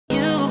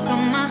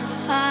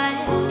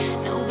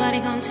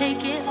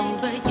take it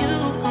over. You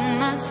got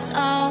my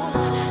soul.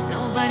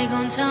 Nobody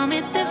gonna tell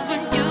me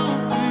different. You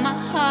got my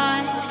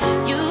heart.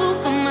 You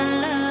got my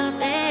love,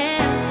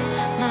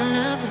 yeah. My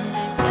loving,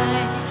 baby.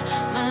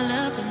 My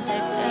loving,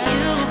 baby.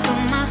 You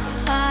got my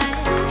heart.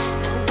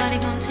 Nobody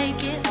gonna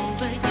take it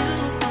over. You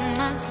got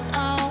my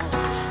soul.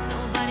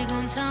 Nobody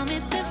gonna tell me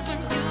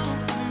different. You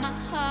got my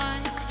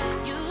heart.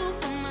 You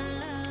got my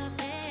love,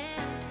 yeah.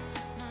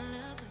 My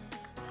loving,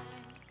 baby.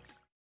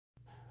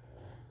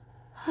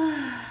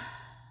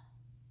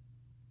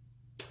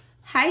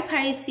 Hi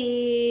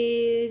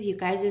Pisces, you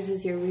guys, this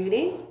is your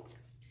reading.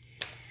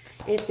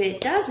 If it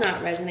does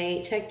not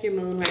resonate, check your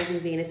moon, rising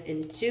Venus,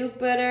 and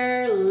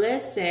Jupiter.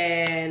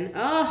 Listen,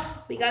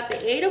 oh, we got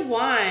the 8 of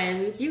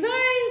Wands. You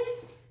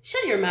guys,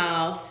 shut your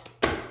mouth.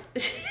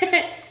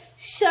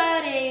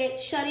 Shut it,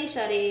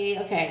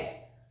 shutty.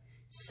 Okay,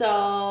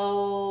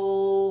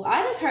 so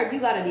I just heard you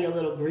gotta be a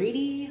little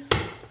greedy.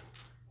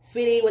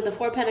 Sweetie, with the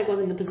 4 of Pentacles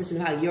in the position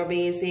of how you're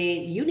being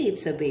seen, you need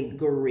to be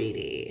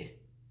greedy.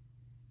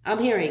 I'm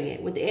hearing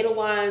it with the 8 of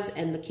Wands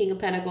and the King of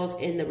Pentacles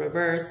in the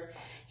reverse.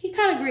 He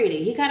kind of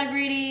greedy.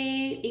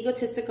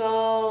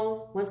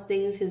 Egotistical, wants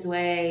things his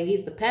way.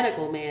 He's the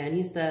Pentacle man.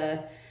 He's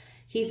the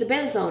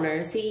business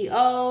owner,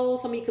 CEO.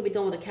 Some of you could be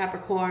dealing with a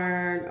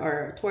Capricorn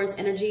or Taurus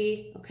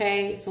energy.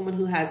 Okay, someone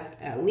who has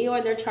Leo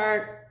in their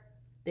chart.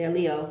 They're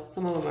Leo.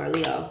 Some of them are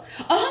Leo.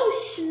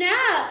 Oh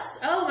snaps!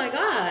 Oh my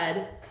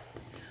God.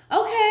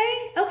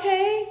 Okay.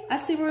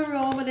 I see where we're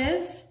going with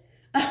this.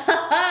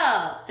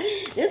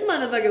 This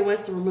motherfucker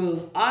wants to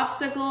remove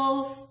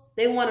obstacles.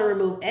 They want to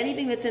remove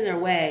anything that's in their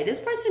way. This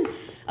person,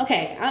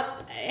 okay,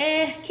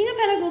 King of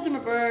Pentacles in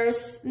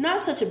reverse,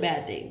 not such a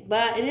bad thing,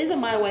 but it is a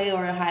my way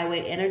or a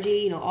highway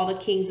energy. You know, all the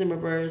kings in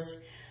reverse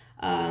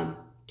can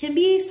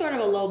be sort of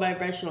a low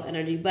vibrational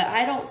energy, but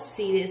I don't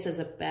see this as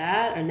a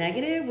bad or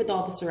negative with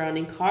all the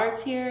surrounding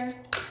cards here.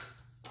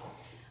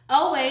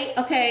 Oh, wait,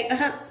 okay,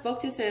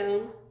 spoke too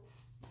soon.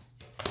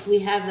 We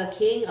have the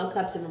King of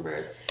Cups in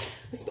reverse.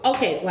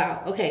 Okay,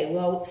 wow. Okay,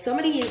 well,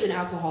 somebody is an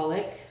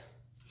alcoholic.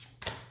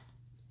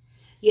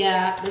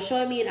 Yeah, they're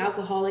showing me an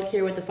alcoholic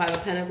here with the 5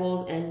 of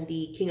Pentacles and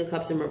the King of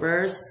Cups in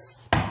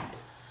reverse.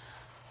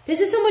 This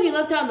is someone you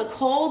left out in the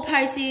cold,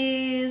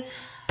 Pisces.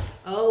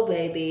 Oh,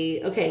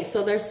 baby. Okay,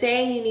 so they're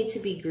saying you need to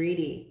be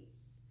greedy.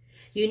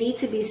 You need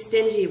to be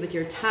stingy with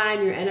your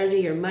time, your energy,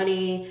 your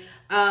money.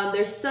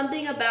 There's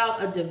something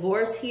about a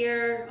divorce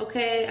here,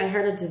 okay? I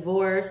heard a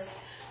divorce.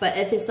 But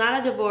if it's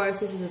not a divorce,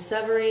 this is a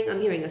severing. I'm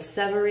hearing a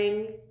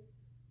severing.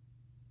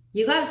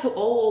 You got to,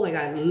 oh my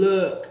God,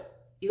 look.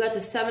 You got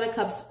the 7 of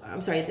Cups, I'm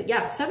sorry,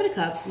 7 of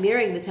Cups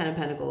mirroring the 10 of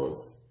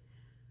Pentacles.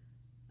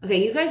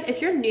 Okay, you guys,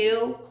 if you're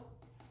new,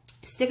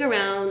 stick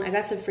around. I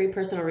got some free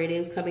personal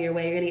readings coming your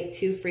way. You're gonna get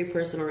 2 free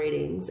personal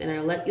readings, and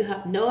I'll let you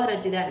know how to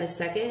do that in a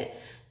second.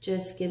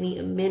 Just give me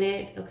a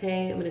minute,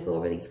 okay? I'm gonna go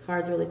over these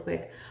cards really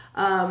quick.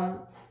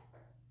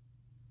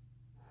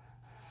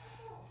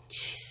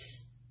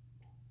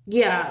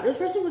 Yeah, this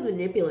person was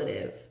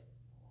manipulative.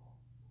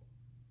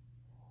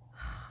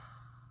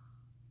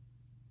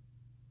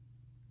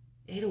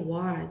 Eight of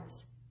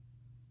Wands.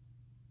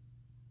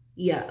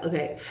 Yeah,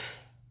 okay.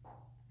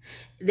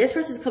 This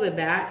person's coming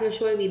back. They're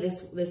showing me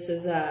this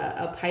is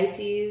a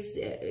Pisces.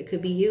 It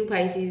could be you,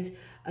 Pisces,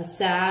 a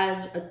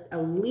Sag, a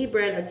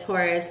Libra, a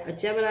Taurus, a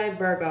Gemini,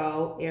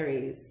 Virgo,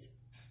 Aries,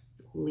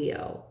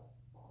 Leo.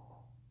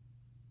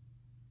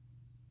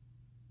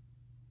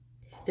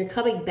 They're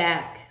coming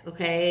back,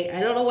 okay? I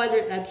don't know why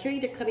I'm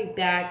hearing they're coming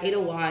back. 8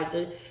 of Wands.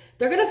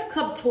 They're going to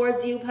come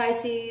towards you,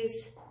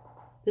 Pisces.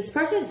 This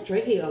person's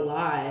drinking a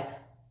lot.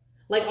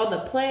 Like on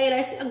the plane.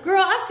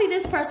 I see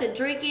this person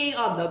drinking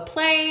on the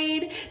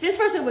plane. This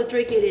person was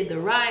drinking in the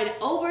ride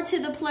over to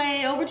the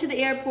plane, over to the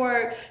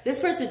airport. This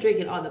person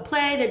drinking on the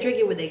plane. They're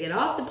drinking when they get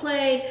off the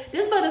plane.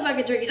 This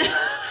motherfucker drinking.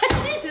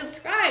 Jesus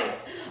Christ.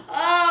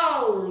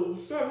 Holy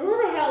shit. Who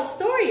the hell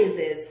story is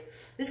this?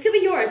 This could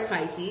be yours,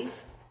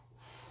 Pisces.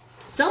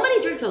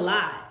 Somebody drinks a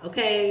lot,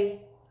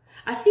 okay?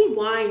 I see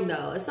wine,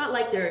 though. It's not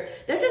like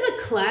this is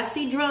a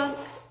classy drunk.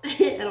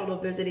 I don't know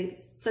if there's any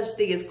such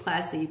thing as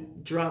classy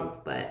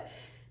drunk, but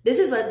this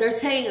is they're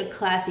saying a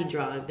classy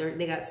drunk.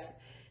 They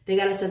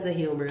got a sense of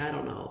humor. I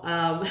don't know.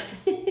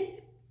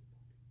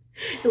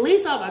 At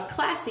least I'm a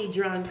classy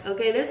drunk,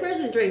 okay? This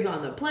person drinks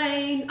on the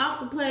plane, off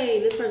the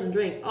plane. This person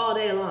drinks all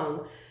day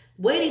long.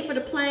 Waiting for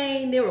the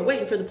plane. They were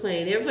waiting for the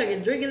plane. They were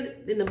fucking drinking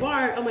in the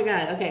bar. Oh, my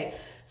God. Okay.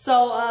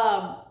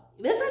 So,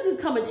 this person's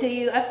coming to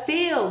you. I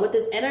feel with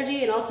this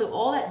energy and also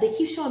all that. They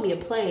keep showing me a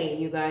plane,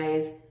 you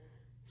guys.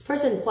 This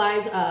person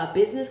flies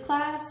business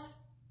class.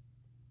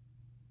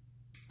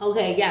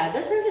 Okay, yeah.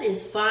 This person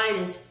is fine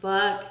as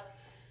fuck.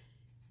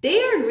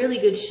 They are in really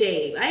good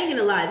shape. I ain't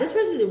gonna lie. This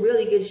person's in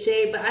really good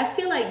shape. But I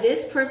feel like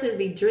this person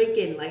be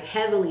drinking like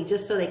heavily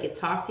just so they can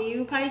talk to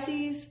you,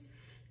 Pisces.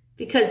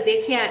 Because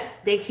they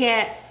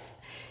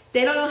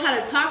don't know how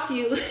to talk to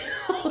you.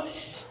 Oh,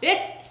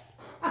 shit.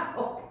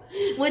 Ow.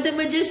 With the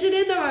Magician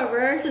in the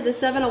reverse and the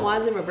 7 of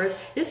Wands in reverse,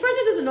 this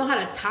person doesn't know how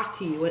to talk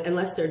to you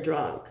unless they're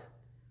drunk.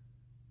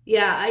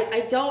 Yeah,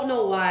 I don't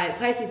know why.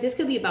 Pisces, this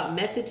could be about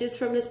messages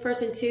from this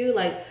person too.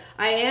 Like,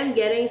 I am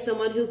getting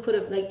someone who could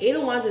have, like, Eight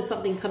of Wands is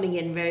something coming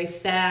in very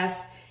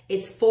fast.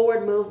 It's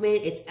forward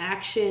movement. It's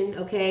action,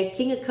 okay?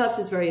 King of Cups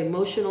is very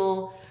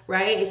emotional,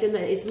 right?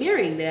 It's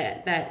mirroring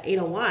that Eight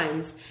of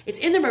Wands. It's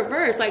in the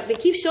reverse. Like, they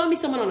keep showing me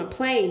someone on a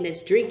plane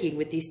that's drinking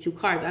with these two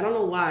cards. I don't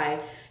know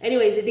why.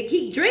 Anyways, they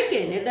keep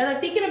drinking.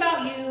 They're thinking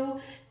about you.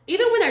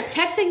 Even when they're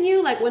texting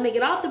you, like when they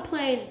get off the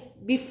plane,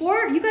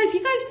 before, you guys,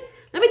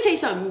 let me tell you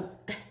something.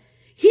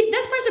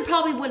 This person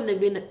probably wouldn't have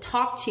been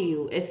talked to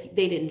you if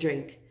they didn't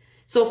drink.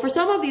 So for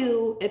some of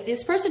you, if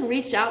this person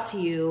reached out to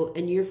you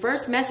and your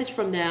first message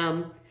from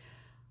them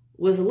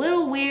was a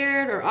little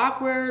weird or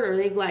awkward, or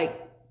they like,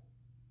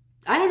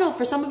 I don't know,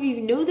 for some of you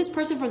knew this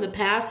person from the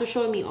past, they're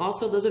showing me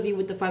also, those of you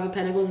with the Five of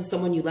Pentacles is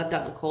someone you left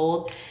out in the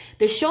cold.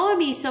 They're showing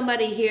me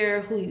somebody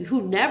here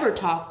who never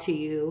talked to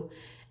you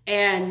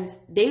and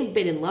they've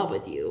been in love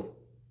with you.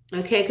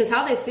 Okay, because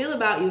how they feel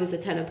about you is the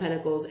Ten of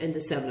Pentacles and the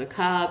Seven of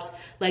Cups.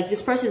 Like,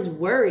 this person's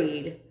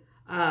worried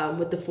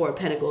with the Four of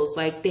Pentacles.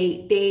 Like,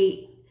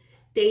 they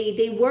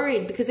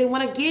worried because they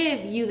want to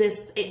give you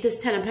this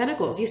Ten of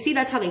Pentacles. You see,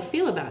 that's how they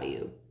feel about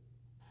you.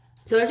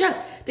 So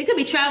they could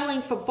be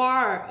traveling from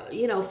far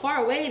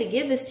away to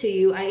give this to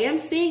you. I am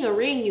seeing a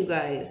ring, you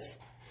guys.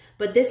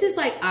 But this is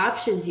like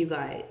options, you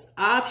guys.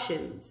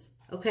 Options.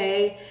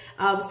 Okay,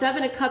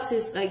 Seven of Cups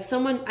is like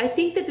someone, I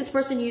think that this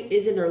person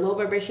is in their low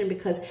vibration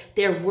because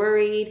they're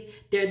worried.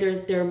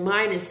 Their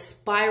mind is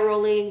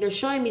spiraling. They're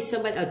showing me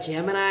somebody, a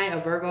Gemini,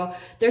 a Virgo.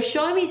 They're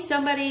showing me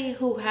somebody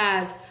who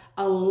has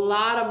a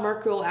lot of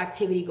Mercurial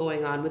activity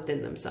going on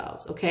within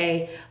themselves.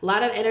 Okay, a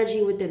lot of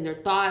energy within their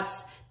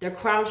thoughts. Their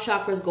crown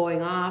chakra is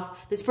going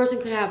off. This person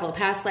could have a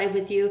past life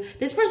with you.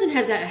 This person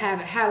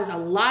has a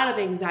lot of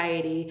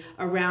anxiety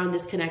around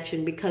this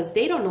connection because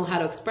they don't know how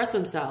to express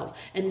themselves.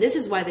 And this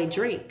is why they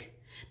drink.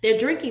 They're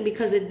drinking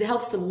because it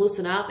helps them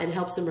loosen up and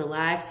helps them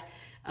relax.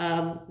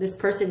 This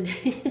person,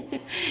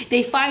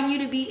 they find you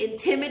to be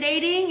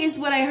intimidating is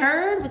what I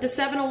heard with the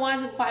Seven of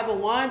Wands and Five of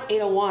Wands, Eight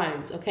of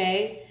Wands,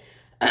 okay?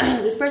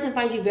 This person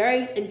finds you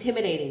very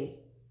intimidating.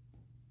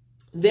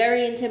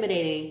 Very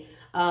intimidating.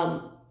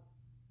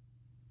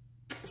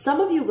 Some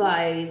of you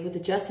guys with the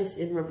Justice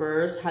in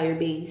reverse, how you're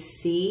being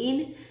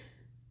seen,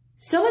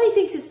 somebody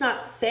thinks it's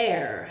not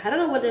fair. I don't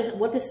know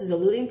what this is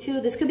alluding to.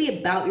 This could be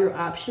about your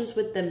options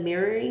with the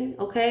mirroring,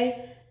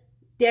 okay?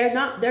 They're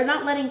not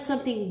letting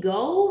something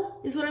go,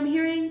 is what I'm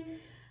hearing.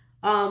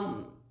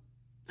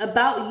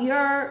 About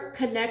your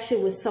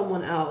connection with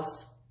someone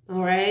else.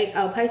 All right,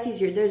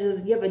 Pisces, you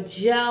have a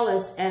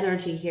jealous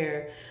energy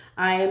here.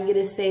 I am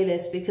gonna say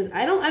this because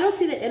I don't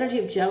see the energy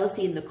of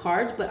jealousy in the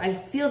cards, but I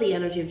feel the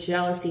energy of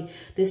jealousy.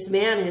 It's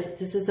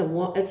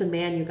a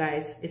man, you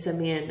guys. It's a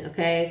man.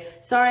 Okay,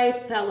 sorry,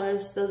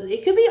 fellas.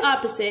 It could be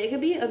opposite. It could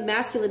be a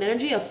masculine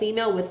energy, a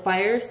female with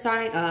fire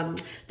sign.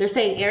 They're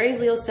saying Aries,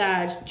 Leo,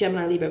 Sag,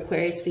 Gemini, Libra,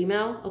 Aquarius,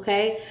 female.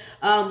 Okay,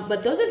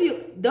 but those of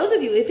you,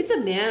 if it's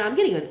a man, I'm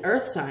getting an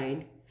earth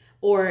sign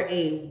or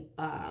a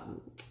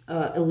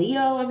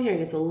Leo. I'm hearing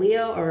it's a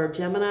Leo or a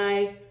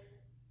Gemini.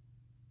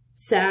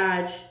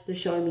 Sag, they're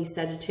showing me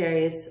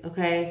Sagittarius,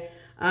 okay?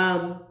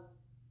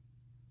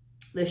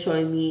 They're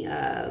showing me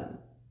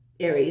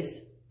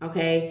Aries,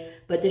 okay?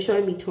 But they're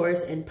showing me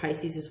Taurus and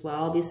Pisces as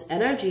well. This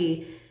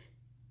energy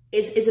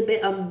is a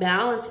bit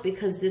unbalanced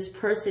because this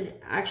person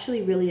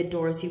actually really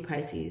adores you,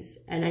 Pisces.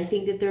 And I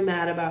think that they're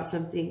mad about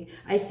something.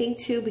 I think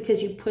too,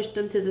 because you pushed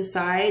them to the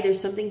side.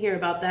 There's something here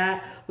about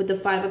that with the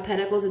Five of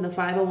Pentacles and the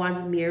Five of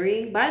Wands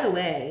mirroring. By the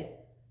way,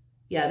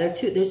 yeah,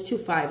 there's two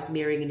fives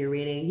mirroring in your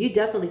reading. You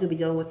definitely could be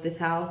dealing with fifth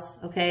house,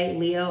 okay,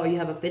 Leo, or you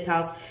have a fifth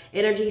house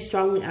energy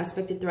strongly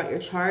aspected throughout your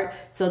chart.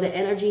 So the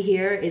energy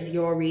here is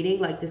your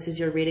reading, like this is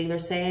your reading, they're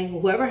saying.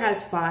 Whoever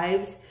has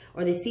fives,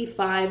 or they see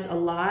fives a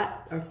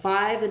lot, or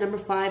the number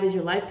 5 is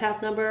your life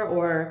path number,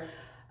 or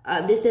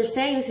they're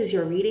saying this is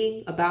your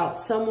reading about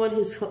someone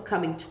who's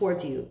coming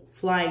towards you,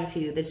 flying to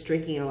you, that's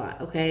drinking a lot,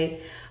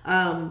 okay?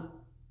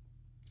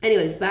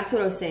 Anyways, back to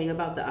what I was saying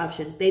about the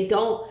options.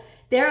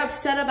 They're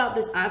upset about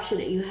this option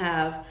that you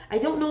have. I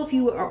don't know if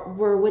you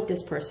were with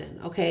this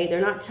person, okay? They're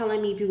not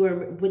telling me if you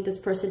were with this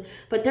person,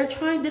 but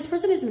this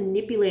person is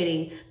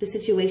manipulating the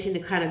situation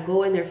to kind of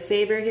go in their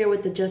favor here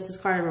with the Justice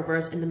card in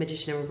reverse and the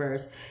Magician in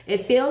reverse.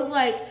 It feels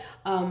like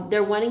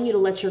they're wanting you to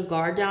let your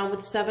guard down with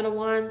the Seven of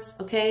Wands,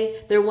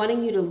 okay? They're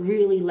wanting you to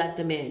really let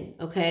them in,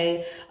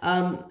 okay?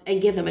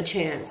 And give them a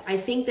chance. I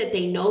think that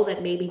they know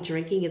that maybe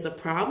drinking is a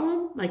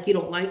problem, like you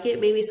don't like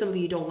it. Maybe some of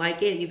you don't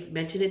like it. You've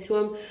mentioned it to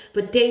them,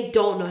 but they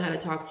don't know how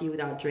to talk to you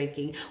without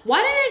drinking.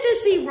 Why did I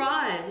just see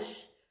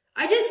Raj?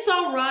 I just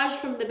saw Raj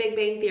from The Big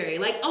Bang Theory.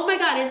 Like, oh my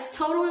God, it's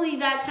totally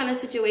that kind of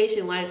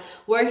situation, like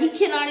where he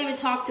cannot even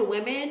talk to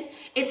women.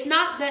 It's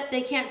not that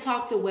they can't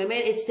talk to women.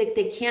 It's like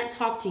they can't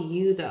talk to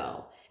you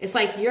though. It's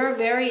like you're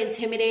very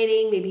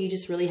intimidating. Maybe you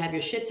just really have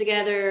your shit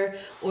together,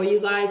 or you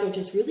guys are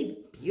just really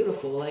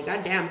beautiful. Like,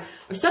 goddamn,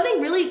 or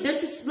something really, there's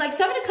just like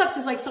Seven of Cups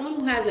is like someone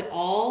who has it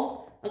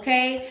all.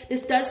 Okay.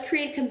 This does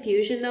create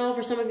confusion though.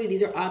 For some of you,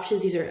 these are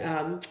options. These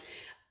are,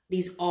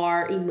 these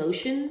are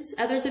emotions,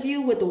 others of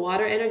you. With the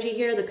water energy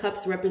here, the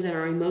cups represent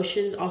our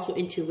emotions, also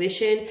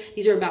intuition.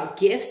 These are about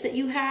gifts that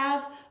you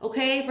have,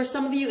 okay? For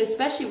some of you,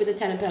 especially with the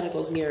 10 of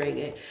Pentacles mirroring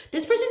it.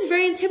 This person's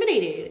very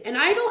intimidated, and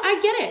I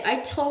get it. I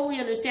totally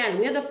understand.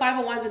 We have the 5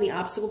 of Wands in the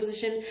obstacle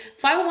position.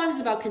 5 of Wands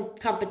is about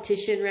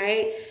competition,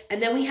 right?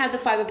 And then we have the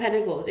 5 of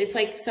Pentacles. It's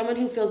like someone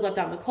who feels left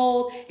out in the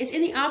cold. It's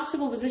in the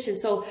obstacle position.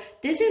 So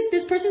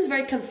this person's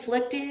very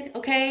conflicted,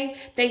 okay?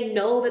 They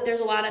know that there's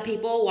a lot of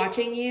people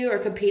watching you or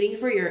competing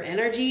for your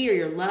energy or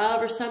your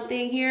love or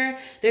something here.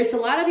 There's a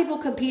lot of people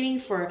competing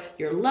for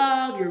your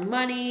love, your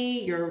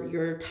money,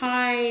 your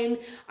time.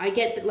 I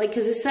get that, like,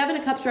 because the 7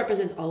 of Cups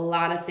represents a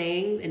lot of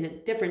things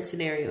in different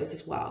scenarios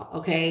as well,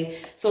 okay?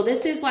 So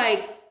this is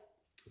like,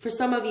 for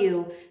some of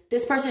you,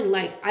 this person,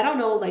 like, I don't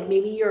know, like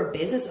maybe you're a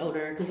business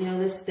owner, because, you know,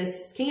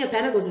 this King of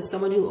Pentacles is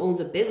someone who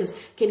owns a business,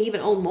 can even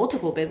own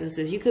multiple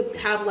businesses. You could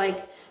have,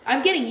 like,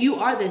 I'm getting, you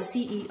are the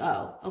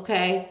CEO,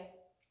 okay?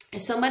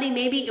 Somebody,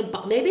 maybe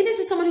this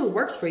is someone who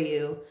works for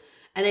you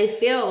and they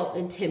feel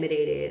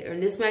intimidated, or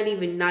this might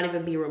not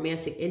even be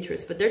romantic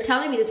interest, but they're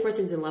telling me this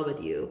person's in love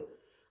with you.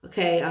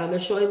 Okay, they're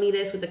showing me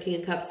this with the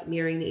King of Cups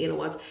mirroring the 8 of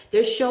Wands.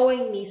 They're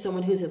showing me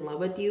someone who's in love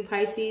with you,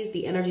 Pisces,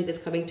 the energy that's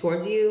coming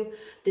towards you.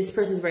 This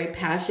person's very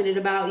passionate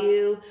about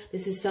you.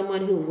 This is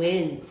someone who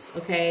wins,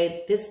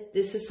 okay? This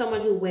is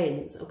someone who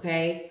wins,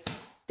 okay?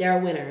 They're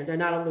a winner. They're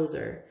not a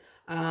loser.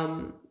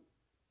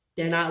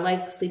 They're not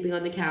like sleeping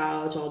on the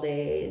couch all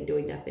day and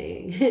doing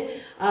nothing.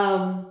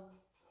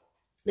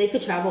 They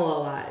could travel a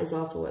lot is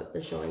also what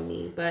they're showing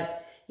me.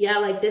 But yeah,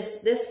 like this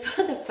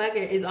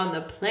motherfucker is on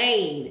the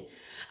plane.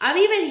 I'm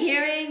even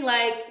hearing,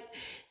 like,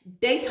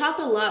 they talk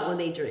a lot when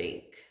they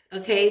drink.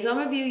 Okay, some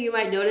of you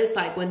might notice,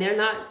 like, when they're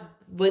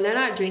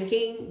not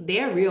drinking,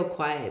 they're real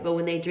quiet, but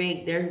when they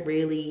drink, they're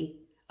really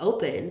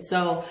open.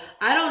 So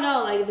I don't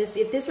know, like,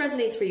 if this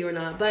resonates for you or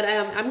not, but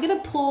I'm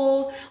gonna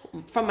pull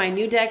from my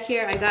new deck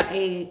here. I got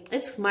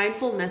it's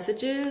mindful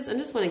messages. I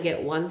just want to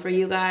get one for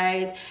you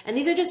guys, and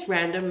these are just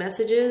random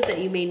messages that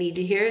you may need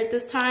to hear at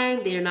this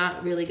time. They're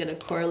not really going to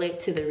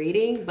correlate to the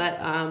reading, but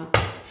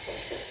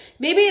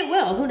maybe it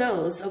will, who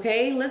knows?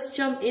 Okay, let's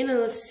jump in and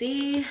let's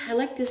see. I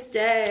like this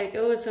deck.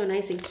 Oh, it's so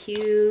nice and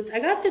cute. I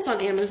got this on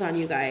Amazon,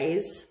 you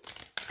guys.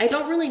 I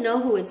don't really know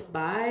who it's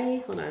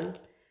by. Hold on.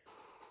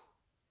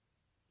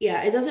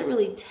 Yeah, it doesn't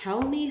really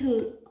tell me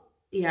who.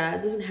 Yeah,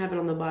 it doesn't have it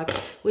on the box,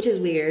 which is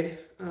weird.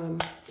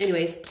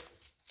 Anyways,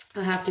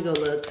 I'll have to go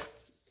look.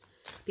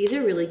 These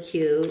are really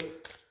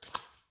cute.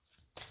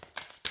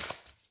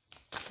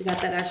 They got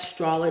that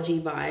astrology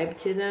vibe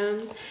to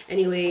them.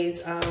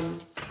 Anyways,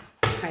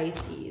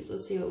 Pisces,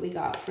 let's see what we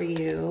got for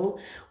you.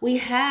 We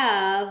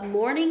have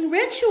morning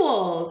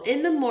rituals.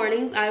 In the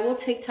mornings, I will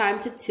take time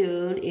to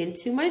tune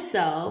into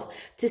myself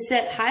to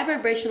set high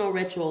vibrational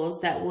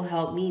rituals that will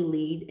help me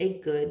lead a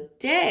good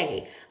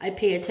day. I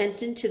pay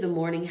attention to the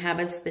morning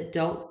habits that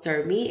don't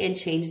serve me and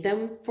change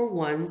them for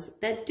ones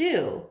that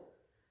do.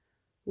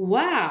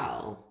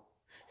 Wow.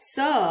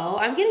 So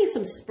I'm getting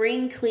some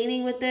spring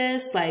cleaning with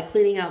this, like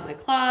cleaning out my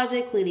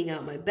closet, cleaning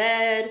out my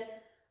bed,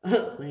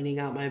 cleaning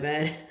out my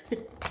bed.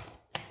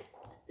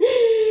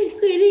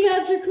 Cleaning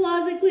out your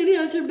closet, cleaning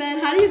out your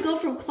bed. How do you go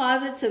from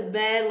closet to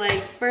bed?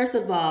 Like, first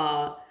of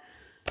all,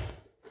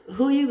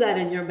 who you got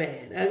in your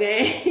bed,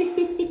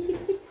 okay?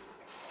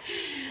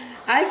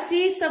 I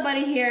see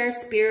somebody here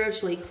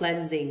spiritually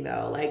cleansing,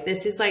 though. Like,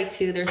 this is like,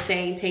 too, they're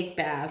saying take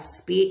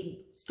baths,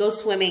 go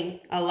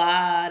swimming, a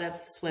lot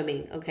of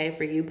swimming, okay,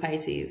 for you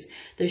Pisces.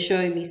 They're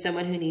showing me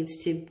someone who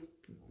needs to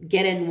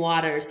get in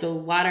water. So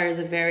water is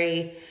a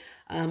very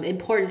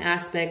important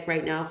aspect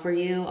right now for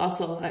you.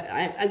 Also,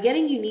 I'm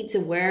getting you need to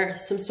wear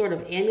some sort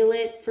of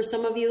amulet for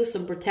some of you,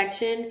 some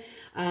protection.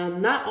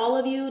 Not all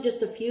of you,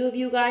 just a few of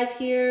you guys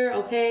here,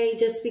 okay?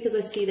 Just because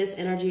I see this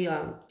energy,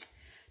 the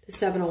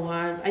 7 of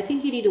Wands. I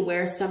think you need to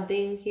wear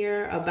something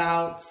here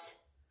about,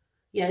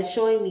 yeah, it's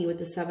showing me with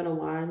the 7 of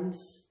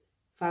Wands,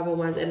 5 of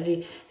Wands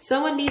energy.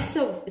 Someone needs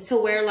to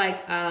wear like,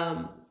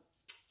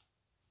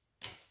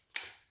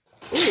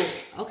 ooh,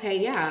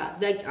 okay, yeah.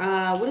 Like,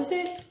 what is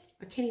it?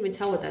 I can't even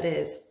tell what that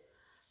is.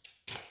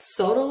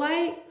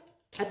 Sodalite?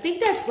 I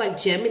think that's like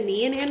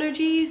Geminian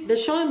energy. They're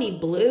showing me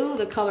blue,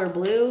 the color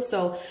blue.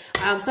 So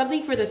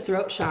something for the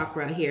throat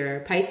chakra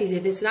here. Pisces,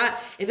 if it's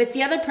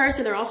the other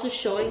person, they're also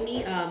showing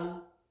me,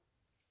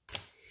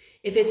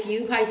 if it's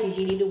you, Pisces,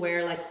 you need to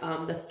wear like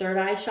the third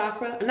eye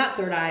chakra. Not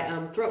third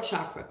eye, throat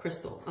chakra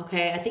crystal.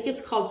 Okay, I think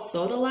it's called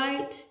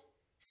Sodalite.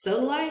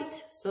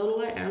 Sodalite?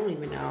 Sodalite? I don't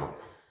even know.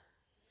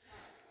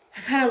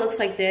 It kind of looks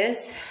like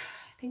this.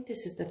 I think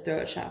this is the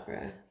throat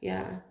chakra.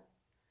 Yeah.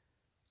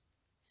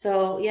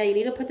 So yeah, you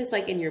need to put this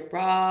like in your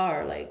bra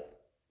or like,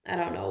 I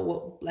don't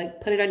know,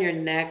 like put it on your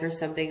neck or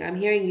something. I'm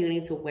hearing you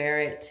need to wear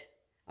it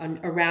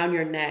around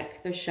your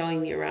neck. They're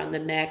showing me around the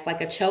neck,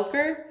 like a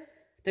choker.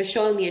 They're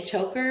showing me a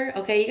choker.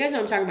 Okay, you guys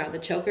know what I'm talking about. The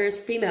chokers,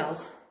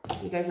 females.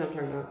 You guys know what I'm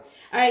talking about.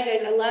 All right,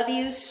 guys, I love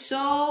you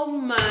so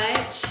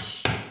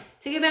much.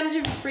 Take advantage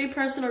of free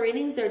personal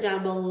readings. They're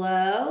down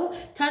below.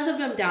 Tons of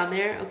them down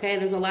there, okay?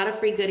 There's a lot of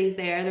free goodies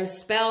there. There's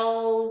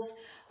spells,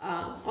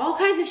 all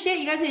kinds of shit.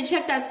 You guys need to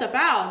check that stuff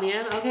out,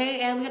 man.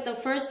 Okay, and we got the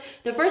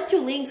first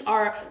two links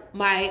are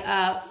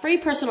my free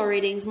personal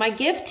readings. My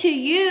gift to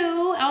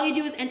you, all you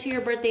do is enter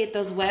your birthday at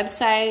those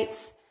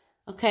websites.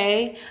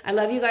 Okay, I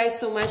love you guys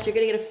so much. You're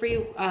gonna get a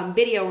free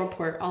video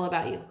report all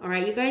about you. All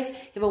right, you guys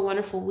have a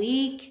wonderful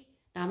week.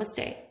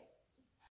 Namaste.